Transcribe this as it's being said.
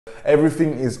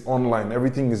Everything is online,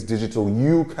 everything is digital.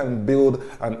 You can build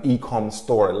an e-com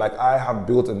store. Like I have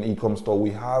built an e-com store.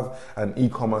 We have an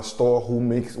e-commerce store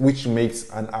which makes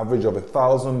an average of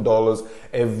 $1,000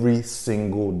 every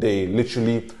single day.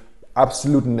 Literally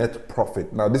absolute net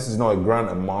profit. Now this is not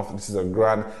 $1,000 a month, this is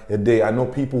 $1,000 a day. I know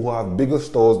people who have bigger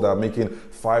stores that are making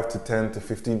 $5,000 to $10,000 to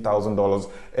 $15,000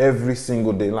 every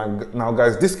single day. Like now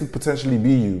guys, this could potentially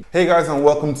be you. Hey guys, and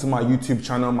welcome to my YouTube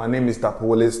channel. My name is Dapo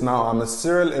Willis. Now I'm a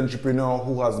serial entrepreneur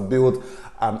who has built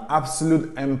an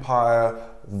absolute empire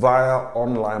via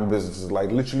online businesses.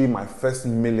 Like literally my first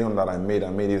million that I made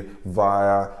it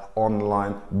via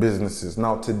online businesses.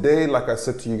 Now today, like I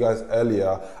said to you guys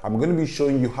earlier, I'm going to be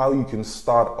showing you how you can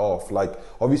start off. Like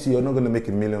obviously you're not going to make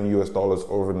 $1 million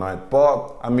overnight,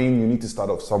 but I mean you need to start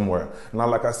off somewhere. Now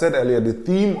like I said earlier, the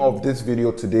theme of this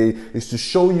video today is to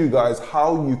show you guys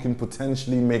how you can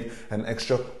potentially make an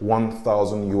extra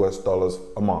 $1,000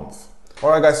 a month.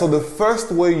 Alright guys, so the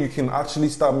first way you can actually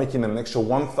start making an extra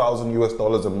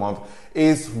 $1,000 a month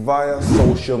is via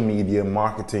social media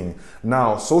marketing.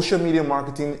 Now, social media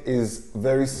marketing is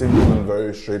very simple and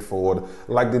very straightforward.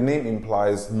 Like the name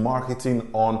implies, marketing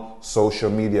on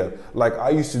social media. Like I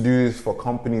used to do this for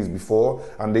companies before,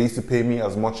 and they used to pay me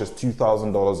as much as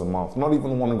 $2,000 a month. Not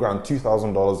even $1,000,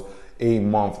 $2,000 a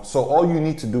month. So all you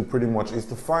need to do pretty much is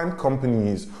to find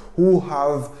companies who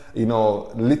have,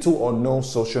 little or no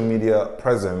social media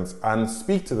presence and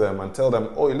speak to them and tell them,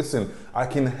 oh, listen, I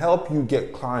can help you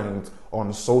get clients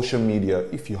on social media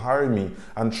if you hire me.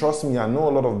 And trust me, I know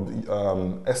a lot of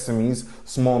SMEs,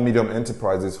 small, medium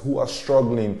enterprises who are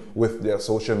struggling with their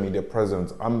social media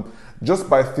presence. Just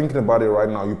by thinking about it right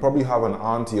now, you probably have an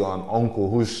auntie or an uncle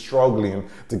who's struggling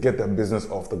to get their business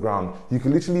off the ground. You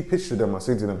can literally pitch to them and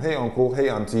say to them, hey uncle, hey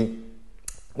auntie.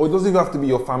 Or it doesn't even have to be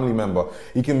your family member.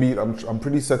 It can be, I'm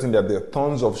pretty certain that there are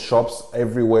tons of shops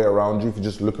everywhere around you if you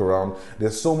just look around.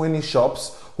 There's so many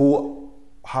shops who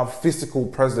have physical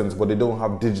presence, but they don't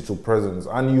have digital presence.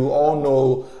 And you all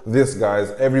know this, guys,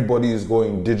 everybody is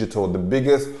going digital. The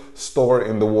biggest store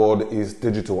in the world is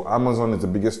digital. Amazon is the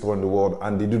biggest store in the world,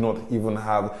 and they do not even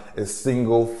have a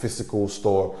single physical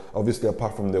store, obviously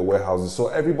apart from their warehouses. So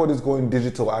everybody's going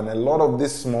digital, and a lot of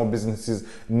these small businesses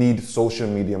need social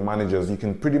media managers. You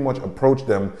can pretty much approach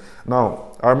them.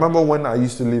 Now, I remember when I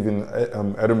used to live in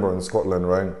Edinburgh in Scotland,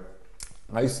 right?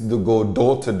 I used to go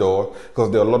door to door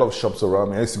because there are a lot of shops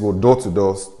around me. I used to go door to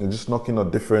door, just knocking on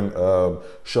different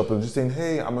shops and just saying,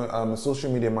 hey, I'm a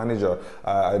social media manager.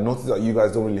 I noticed that you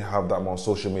guys don't really have that much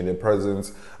social media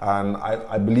presence, and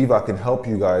I believe I can help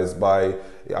you guys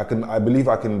I believe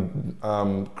I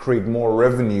can create more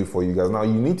revenue for you guys. Now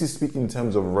you need to speak in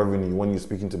terms of revenue when you're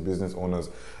speaking to business owners.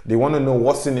 They want to know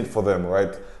what's in it for them,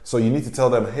 right? So you need to tell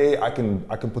them, hey, I can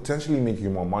potentially make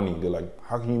you more money. They're like,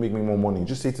 how can you make me more money?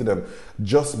 Just say to them,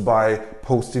 just by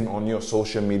posting on your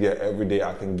social media every day,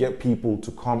 I can get people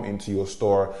to come into your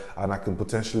store and I can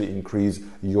potentially increase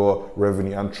your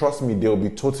revenue. And trust me, they'll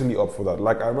be totally up for that.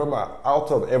 Like I remember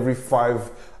out of every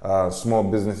 5 small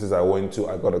businesses I went to,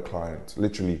 I got a client.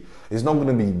 Literally, it's not going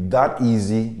to be that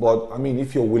easy, but I mean,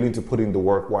 if you're willing to put in the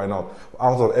work, why not?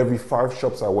 Out of every 5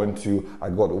 shops I went to, I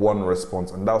got 1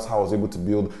 response, and that's how I was able to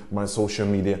build my social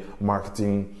media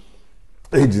marketing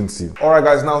agency. All right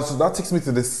guys, now so that takes me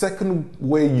to the second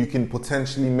way you can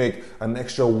potentially make an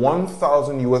extra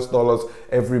 $1,000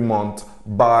 every month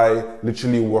by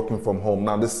literally working from home.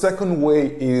 Now the second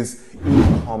way is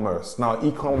e-commerce. Now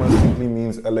e-commerce simply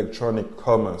means electronic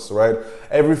commerce, right?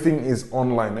 Everything is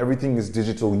online, everything is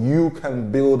digital. You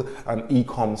can build an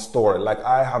e-com store. Like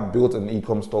I have built an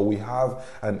e-com store. We have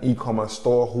an e-commerce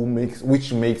store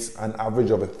which makes an average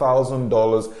of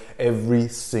 $1,000 every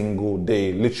single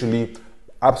day. Literally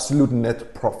absolute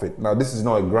net profit. Now this is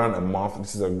not $1,000 a month,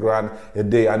 this is $1,000 a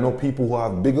day. I know people who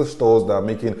have bigger stores that are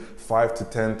making $5,000 to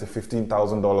 $10,000 to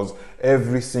 $15,000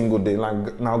 every single day.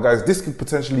 Like now guys, this could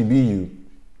potentially be you,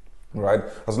 right?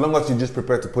 As long as you just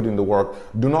prepare to put in the work.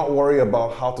 Do not worry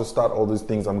about how to start all these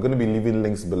things. I'm going to be leaving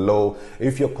links below.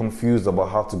 If you're confused about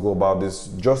how to go about this,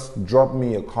 just drop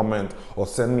me a comment or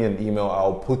send me an email.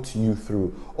 I'll put you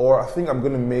through. Or I think I'm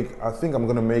going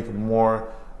to make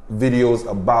more videos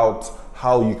about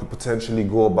how you could potentially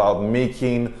go about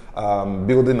making,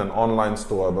 building an online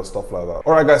store about stuff like that.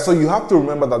 All right, guys, so you have to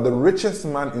remember that the richest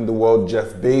man in the world, Jeff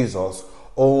Bezos,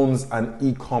 owns an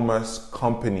e-commerce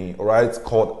company, right,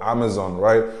 called Amazon,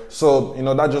 right? So,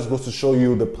 that just goes to show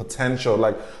you the potential.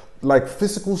 Like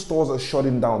physical stores are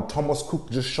shutting down. Thomas Cook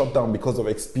just shut down because of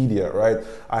Expedia, right?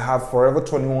 I have Forever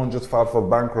 21 just filed for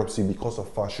bankruptcy because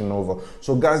of Fashion Nova.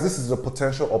 So guys, this is a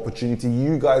potential opportunity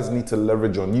you guys need to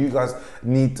leverage on. You guys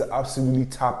need to absolutely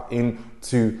tap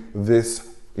into this,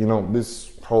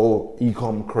 this whole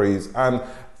e-com craze. And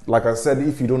like I said,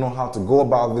 if you don't know how to go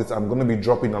about this, I'm going to be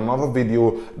dropping another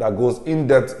video that goes in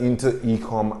depth into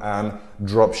e-com and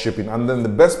drop shipping. And then the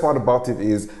best part about it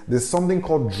is there's something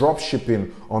called drop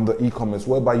shipping on the e-commerce,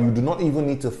 whereby you do not even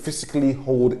need to physically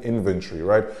hold inventory,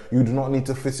 right? You do not need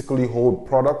to physically hold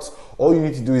products. All you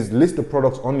need to do is list the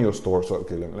products on your store. So,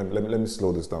 okay, let me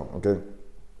slow this down, okay?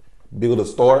 Build a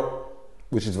store,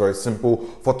 which is very simple.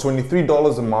 For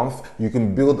 $23 a month, you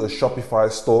can build a Shopify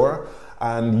store,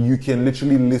 and you can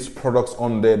literally list products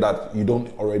on there that you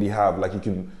don't already have. Like for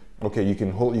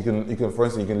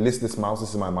instance, you can list this mouse.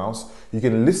 This is my mouse. You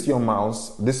can list your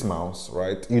mouse, this mouse,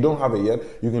 right? You don't have it yet.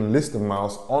 You can list the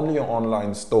mouse on your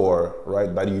online store,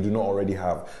 right? That you do not already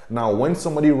have. Now, when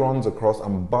somebody runs across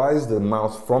and buys the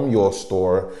mouse from your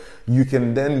store, you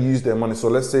can then use their money. So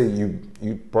let's say you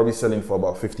probably selling for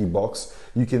about $50.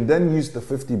 You can then use the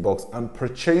 $50 and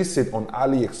purchase it on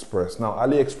AliExpress. Now,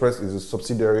 AliExpress is a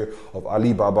subsidiary of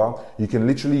Alibaba. You can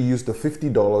literally use the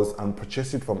 $50 and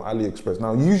purchase it from AliExpress.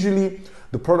 Now, usually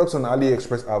the products on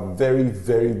AliExpress are very,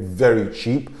 very, very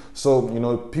cheap. So,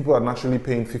 people are naturally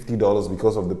paying $50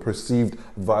 because of the perceived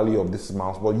value of this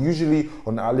mouse. But usually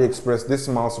on AliExpress, this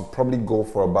mouse will probably go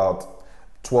for about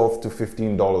 $12 to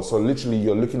 $15. So literally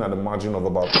you're looking at a margin of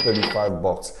about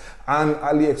 $35. And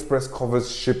AliExpress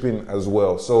covers shipping as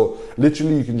well. So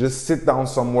literally you can just sit down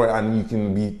somewhere and you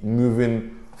can be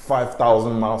moving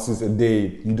 5,000 mouses a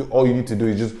day. All you need to do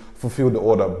is just fulfill the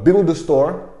order. Build the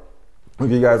store.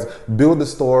 Okay, guys, build the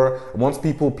store. Once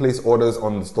people place orders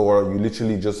on the store, you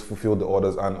literally just fulfill the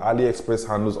orders, and AliExpress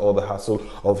handles all the hassle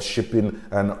of shipping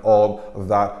and all of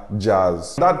that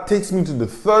jazz. That takes me to the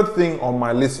third thing on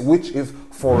my list, which is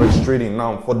Forex trading.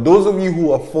 Now, for those of you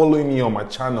who are following me on my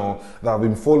channel, that have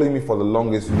been following me for the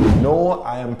longest, you know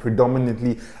I am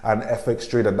predominantly an FX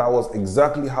trader. That was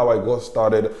exactly how I got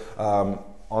started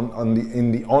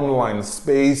in the online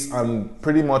space, and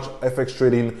pretty much FX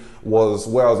trading was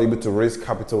where I was able to raise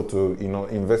capital to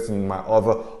invest in my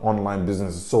other online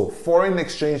businesses. So foreign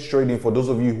exchange trading, for those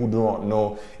of you who do not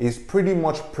know, is pretty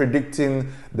much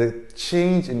predicting the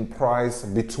change in price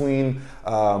between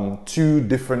two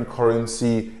different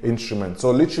currency instruments.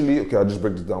 So literally, okay, I'll just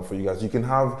break this down for you guys. You can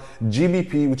have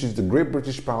GBP, which is the Great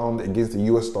British Pound, against the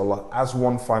US dollar as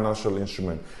one financial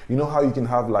instrument. You know how you can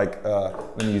have let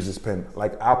me use this pen,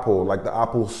 like Apple, like the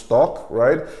Apple stock,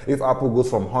 right? If Apple goes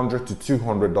from $100 to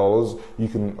 $200, you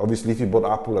can obviously, if you bought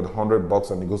Apple at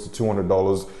 $100 and it goes to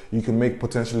 $200, you can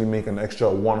potentially make an extra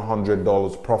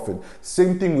 $100 profit.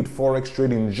 Same thing with Forex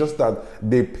trading, just that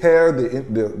they pair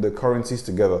the currencies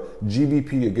together,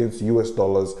 GBP against US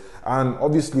dollars. And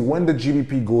obviously when the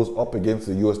GBP goes up against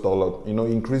the US dollar,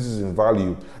 increases in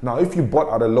value. Now, if you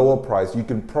bought at a lower price, you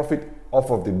can profit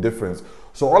off of the difference.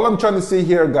 So all I'm trying to say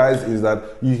here, guys, is that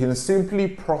you can simply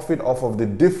profit off of the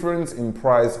difference in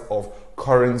price of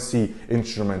currency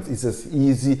instruments. It's as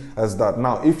easy as that.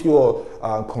 Now, if you're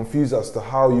confused as to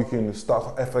how you can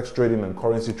start FX trading and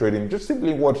currency trading, just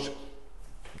simply watch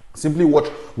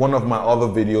one of my other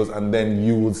videos, and then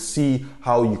you will see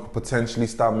how you could potentially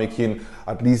start making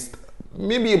at least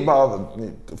maybe about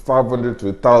 $500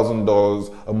 to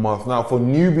 $1,000 a month. Now, for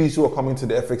newbies who are coming to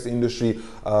the FX industry,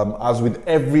 as with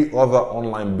every other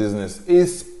online business,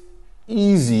 it's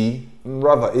easy.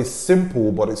 Rather, it's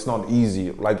simple, but it's not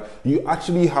easy. Like, you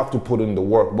actually have to put in the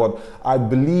work. But I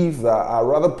believe that I'd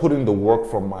rather put in the work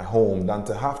from my home than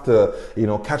to have to,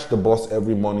 catch the bus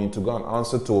every morning to go and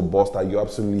answer to a boss that you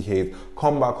absolutely hate,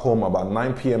 come back home about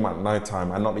 9 p.m. at night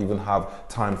time and not even have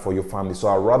time for your family. So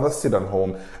I'd rather sit at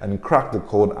home and crack the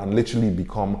code and literally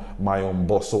become my own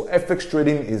boss. So FX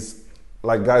trading is,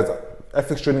 like, guys,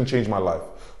 FX trading changed my life.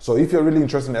 So if you're really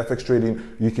interested in FX trading,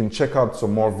 you can check out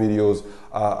some more videos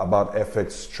about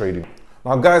FX trading.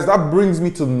 Now, guys, that brings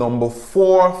me to number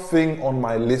 4 thing on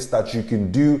my list that you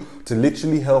can do to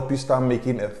literally help you start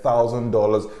making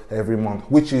 $1,000 every month,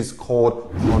 which is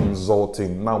called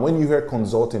consulting. Now, when you hear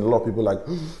consulting, a lot of people are like,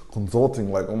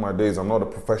 consulting, like, oh my days, I'm not a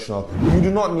professional. You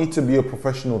do not need to be a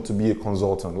professional to be a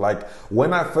consultant. Like,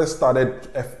 when I first started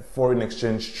foreign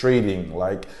exchange trading,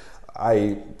 like,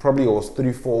 I probably was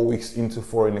 3-4 weeks into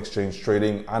foreign exchange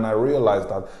trading, and I realized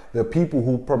that there are people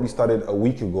who probably started a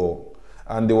week ago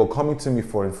and they were coming to me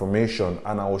for information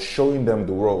and I was showing them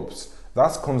the ropes.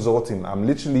 That's consulting. I'm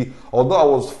literally, although I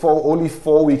was only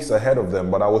 4 weeks ahead of them,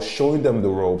 but I was showing them the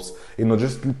ropes,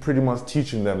 just pretty much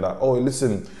teaching them that, oh,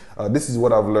 listen, this is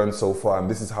what I've learned so far and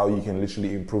this is how you can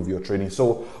literally improve your trading.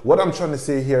 So what I'm trying to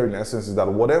say here in essence is that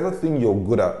whatever thing you're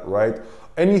good at, right?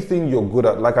 Anything you're good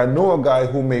at, like I know a guy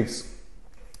who makes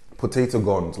potato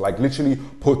guns, like literally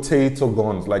potato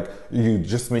guns. Like you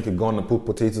just make a gun and put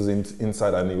potatoes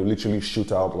inside and it will literally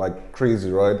shoot out like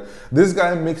crazy, right? This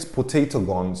guy makes potato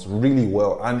guns really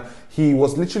well, and he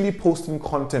was literally posting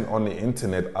content on the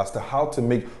internet as to how to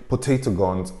make potato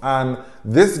guns, and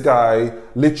this guy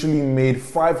literally made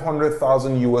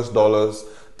 500,000 US dollars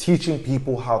teaching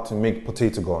people how to make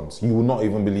potato guns. You will not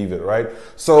even believe it, right?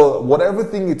 So whatever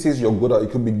thing it is you're good at,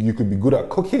 you could be good at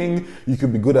cooking, you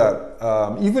could be good at,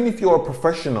 even if you're a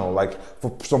professional, like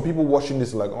for some people watching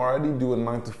this, like, oh, I already do a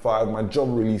 9 to 5, my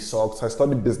job really sucks, I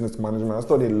studied business management, I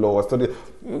studied law,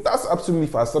 that's absolutely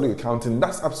fine, I studied accounting,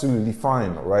 that's absolutely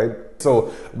fine, right?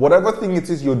 So whatever thing it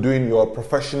is you're doing, you're a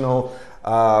professional,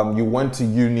 you went to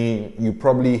uni, you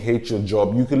probably hate your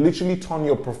job, you can literally turn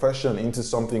your profession into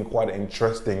something quite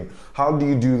interesting. How do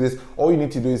you do this? All you need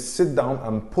to do is sit down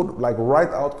and write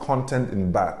out content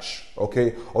in batch,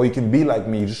 okay? Or you can be like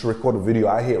me, you just record a video.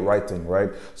 I hate writing,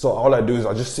 right? So all I do is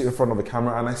I just sit in front of a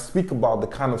camera and I speak about the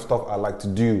kind of stuff I like to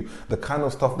do, the kind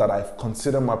of stuff that I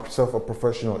consider myself a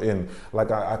professional in.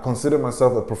 Like I consider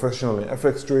myself a professional in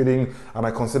FX trading, and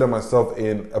I consider myself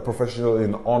a professional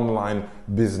in online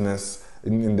business,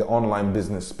 in the online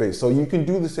business space. So you can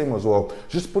do the same as well.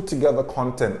 Just put together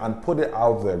content and put it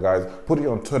out there, guys. Put it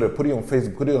on Twitter, put it on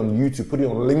Facebook, put it on YouTube, put it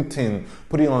on LinkedIn,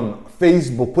 put it on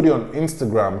Facebook, put it on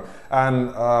Instagram.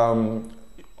 And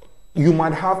you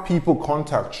might have people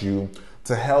contact you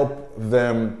to help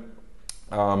them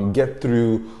get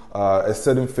through a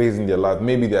certain phase in their life.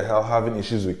 Maybe they're having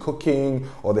issues with cooking,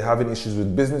 or they're having issues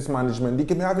with business management. They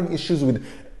can be having issues with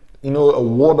a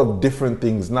world of different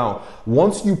things. Now,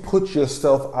 once you put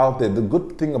yourself out there, the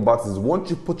good thing about it is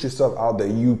once you put yourself out there,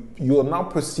 you are now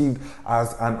perceived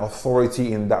as an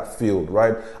authority in that field,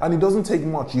 right? And it doesn't take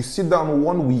much. You sit down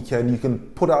one weekend, you can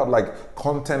put out like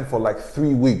content for like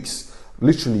 3 weeks.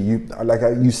 Literally,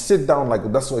 you sit down,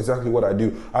 like that's exactly what I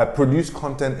do. I produce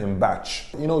content in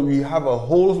batch. We have a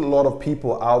whole lot of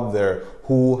people out there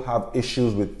who have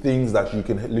issues with things that you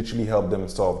can literally help them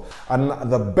solve. And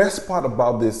the best part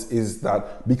about this is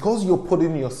that because you're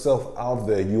putting yourself out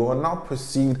there, you are now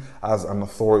perceived as an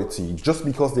authority. Just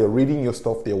because they're reading your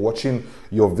stuff, they're watching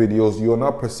your videos, you are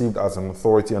now perceived as an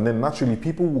authority. And then naturally,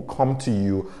 people will come to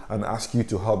you and ask you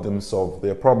to help them solve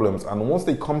their problems. And once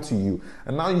they come to you,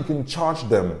 and now you can charge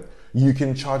them. You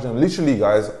can charge them. Literally,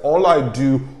 guys, all I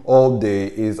do all day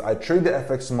is I trade the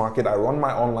FX market, I run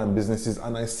my online businesses,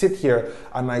 and I sit here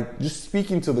and I just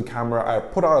speak into the camera. I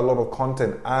put out a lot of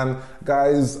content, and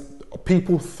guys,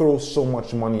 people throw so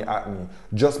much money at me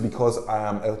just because I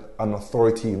am an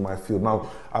authority in my field. Now,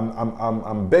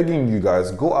 I'm begging you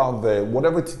guys, go out there,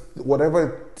 whatever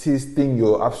it is thing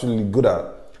you're absolutely good at,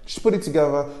 just put it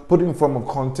together, put it in form of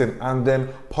content, and then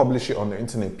publish it on the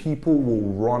internet. People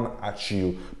will run at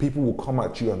you. People will come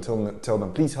at you and tell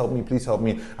them, please help me, please help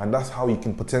me. And that's how you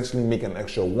can potentially make an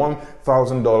extra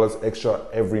 $1,000 extra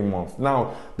every month.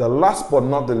 Now, the last but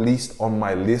not the least on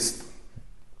my list,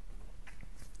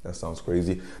 that sounds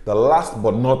crazy. The last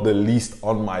but not the least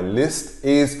on my list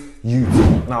is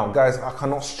YouTube. Now, guys, I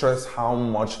cannot stress how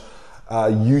much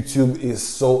YouTube is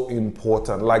so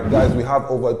important. Like, guys, we have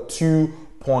over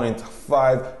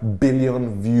 2.5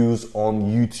 billion views on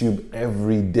YouTube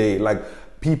every day. Like,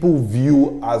 people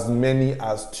view as many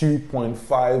as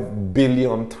 2.5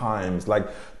 billion times. Like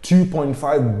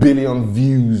 2.5 billion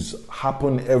views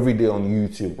happen every day on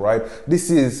YouTube, right?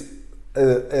 This is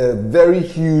a very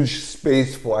huge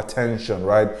space for attention,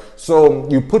 right? So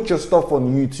you put your stuff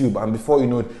on YouTube, and before you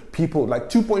know it, people, like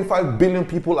 2.5 billion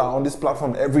people are on this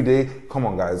platform every day. Come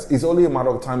on, guys, it's only a matter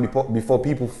of time before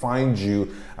people find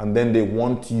you, and then they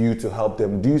want you to help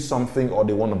them do something, or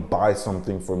they want to buy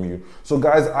something from you. So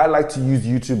guys, I like to use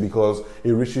YouTube because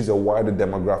it reaches a wider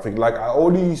demographic. Like, I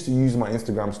only used to use my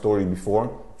Instagram story before,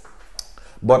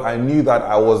 but I knew that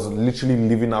I was literally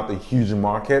leaving out a huge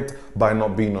market by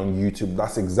not being on YouTube.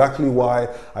 That's exactly why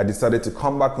I decided to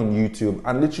come back on YouTube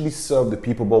and literally serve the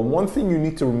people. But one thing you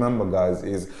need to remember, guys,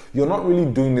 is you're not really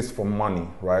doing this for money,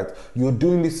 right? You're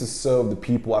doing this to serve the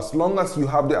people. As long as you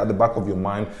have it at the back of your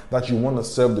mind that you want to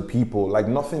serve the people, like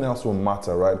nothing else will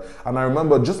matter, right? And I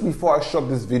remember just before I shot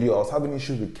this video, I was having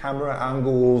issues with camera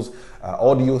angles,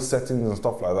 audio settings and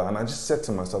stuff like that. And I just said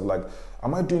to myself, like,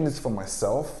 am I doing this for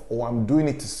myself, or I'm doing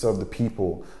it to serve the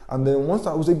people? And then once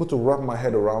I was able to wrap my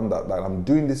head around that I'm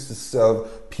doing this to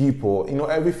serve people, you know,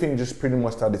 everything just pretty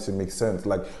much started to make sense.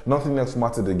 Like, nothing else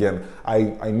mattered again.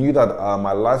 I knew that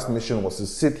my life's mission was to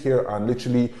sit here and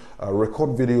literally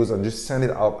record videos and just send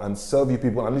it out and serve you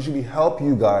people and literally help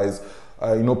you guys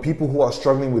you know, people who are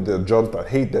struggling with their jobs, that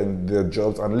hate their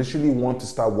jobs and literally want to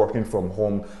start working from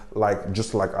home, like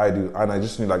just like I do. And I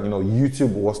just knew, like, you know,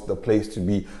 YouTube was the place to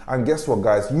be. And guess what,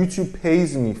 guys? YouTube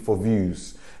pays me for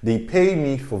views. They pay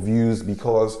me for views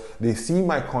because they see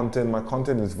my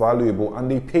content is valuable,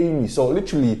 and they pay me. So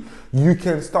literally, you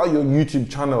can start your YouTube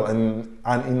channel and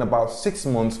in about 6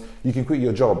 months, you can quit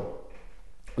your job.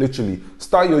 Literally,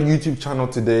 start your YouTube channel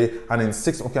today, and in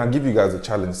okay, I'll give you guys a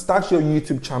challenge. Start your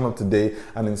YouTube channel today,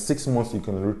 and in 6 months, you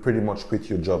can pretty much quit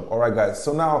your job. All right, guys.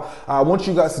 So now, I want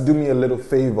you guys to do me a little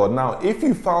favor. Now, if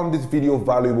you found this video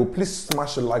valuable, please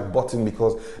smash the like button,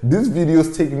 because these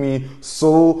videos take me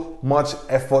so much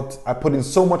effort. I put in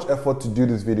so much effort to do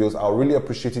these videos. I'll really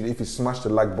appreciate it if you smash the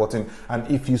like button and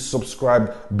if you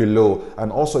subscribe below.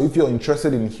 And also, if you're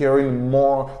interested in hearing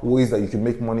more ways that you can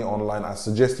make money online, I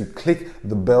suggest you click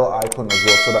the bell icon as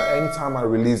well, so that anytime I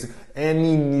release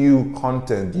any new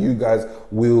content, you guys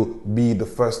will be the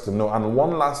first to know. And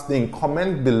one last thing,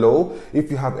 comment below if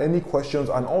you have any questions,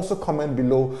 and also comment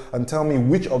below and tell me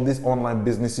which of these online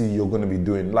businesses you're going to be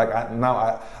doing. Like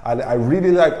I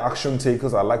really like action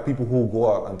takers. I like people who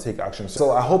go out and take action.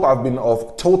 So I hope I've been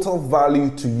of total value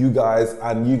to you guys,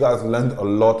 and you guys learned a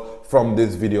lot from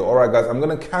this video. All right, guys, I'm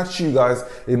gonna catch you guys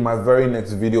in my very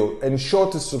next video.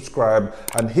 Ensure to subscribe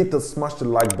and smash the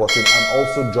like button, and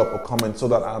also drop a comment, so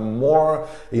that I'm more,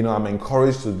 you know, I'm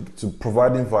encouraged to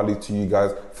providing value to you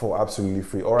guys for absolutely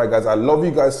free. All right, guys, I love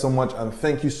you guys so much, and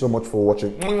thank you so much for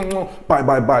watching.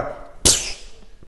 Bye.